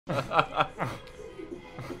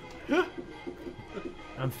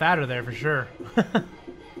I'm fatter there for sure.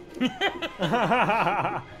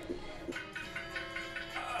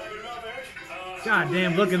 God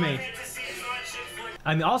damn, look at me.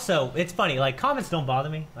 I mean, also, it's funny, like, comments don't bother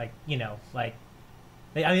me. Like, you know, like,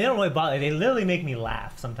 they don't really bother me. They literally make me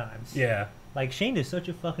laugh sometimes. Yeah. Like, Shane is such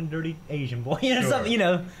a fucking dirty Asian boy. You know, Sure. something, you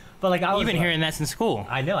know. But, like, I was You've been like, hearing that since school.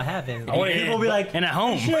 I know, I have been. I wanna People hear- will be like, And at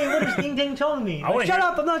home. Shane, what is Ding Ding telling me? Like, wanna shut hear-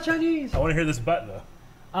 up, I'm not Chinese. I want to hear this butt though.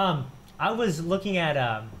 I was looking at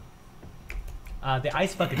the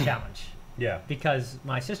Ice Bucket Challenge. Yeah. Because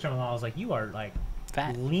my sister-in-law was like, you are, like,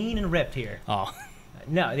 Fat. lean and ripped here. Oh.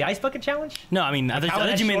 No, the Ice Bucket Challenge? No, I mean, I how thought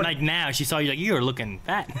that you meant short- like now. She saw you like, you are looking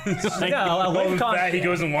fat. Like, No, Well, WaveCon. with that, he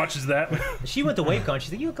goes and watches that. She went to WaveCon.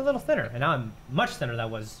 She's like, you look a little thinner. And now I'm much thinner than I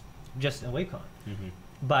was just at WaveCon.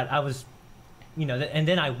 But I was, you know, and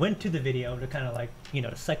then I went to the video to kind of like, you know,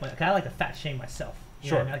 to psych my, cause I like to fat shame myself. You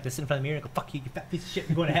know what I mean? I like to sit in front of the mirror and go, fuck you, you fat piece of shit,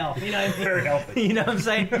 you're going to hell. You know what I mean? Very healthy. You know what I'm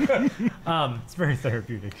saying? It's very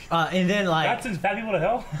therapeutic. And then like, That sends fat people to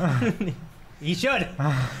hell. you should.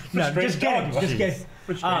 No, strange just kidding, dog just ways. kidding.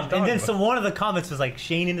 For strange And dog then ways. one of the comments was like,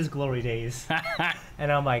 Shane in his glory days.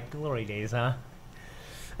 And I'm like, glory days, huh?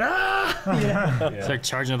 Ah! You know? Yeah. Start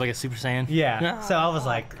charging up like a Super Saiyan. Yeah. So I was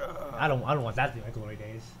like, I don't want that to be my glory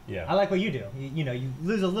days. Yeah. I like what you do. You know, you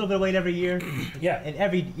lose a little bit of weight every year, Yeah. and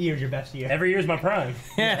every year is your best year. Every year's my prime.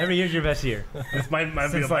 Every year's your best year. It's my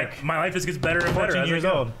Since, like, my life just gets better and better 14 as years I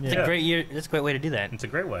go. old. It's a great year. That's a great way to do that. It's a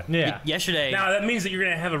great way. Yeah. Yesterday, Now that means that you're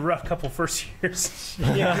gonna have a rough couple first years.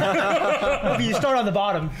 Yeah. You start on the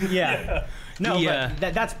bottom. Yeah. No, The,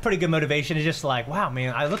 but that's pretty good motivation. It's just like, wow,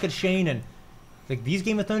 man. I look at Shane and like these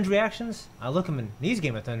Game of Thrones reactions. I look him in these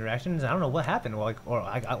Game of Thrones reactions. I don't know what happened. Like,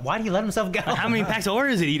 why did he let himself go? how many packs of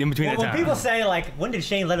Oreos did he eat in between Well, that when time? people say like, when did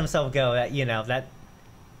Shane let himself go? That you know that,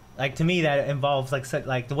 like to me that involves like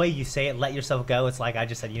like the way you say it, let yourself go. It's like I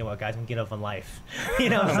just said, you know what, guys, I'm getting up on life. You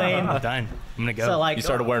know what I'm saying? I'm done. I'm gonna go. So like, You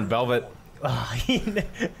started wearing velvet.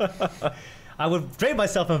 I would drape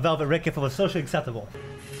myself in Velvet Rick if it was socially acceptable.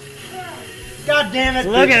 God damn it!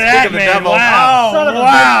 Look at that, the man. devil. Wow. Son of a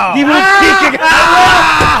wow.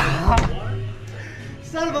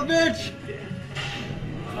 Son of a bitch!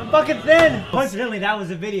 I'm fucking thin. Coincidentally, that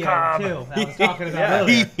was a video too. That I was talking about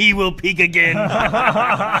earlier. he will peak again.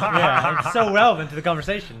 Yeah, it's so relevant to the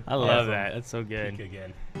conversation. I love that. That's so good.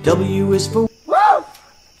 Again. W is for What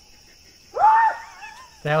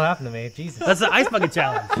the hell happened to me? Jesus. That's the Ice Bucket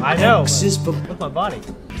Challenge. I know. X is for Look at my body.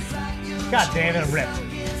 God damn it, I'm ripped.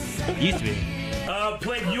 Used to be.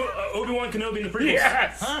 Played Obi-Wan Kenobi in the previous.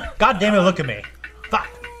 Yes. God damn it, look at me. Fuck.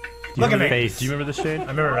 Look at me. Face. Do you remember this, Shane? I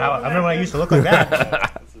remember when I used to look like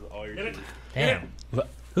that. Damn.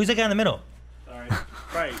 Who's that guy in the middle?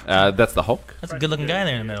 Right. That's the Hulk. That's a good looking guy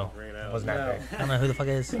there in the middle. Wasn't that great. I don't know who the fuck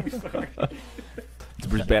it is. It's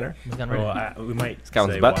Bruce Banner. He's gone Well, red. we might. It's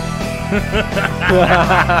Calvin's say butt. why.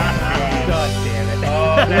 God damn it.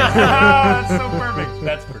 That's so perfect.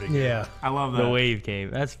 That's pretty good. Yeah. I love The that. wave came.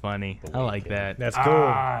 That's funny. I like that. That's cool.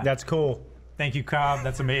 Ah. That's cool. Thank you, Cobb.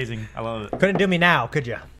 That's amazing. I love it. Couldn't do me now, could you?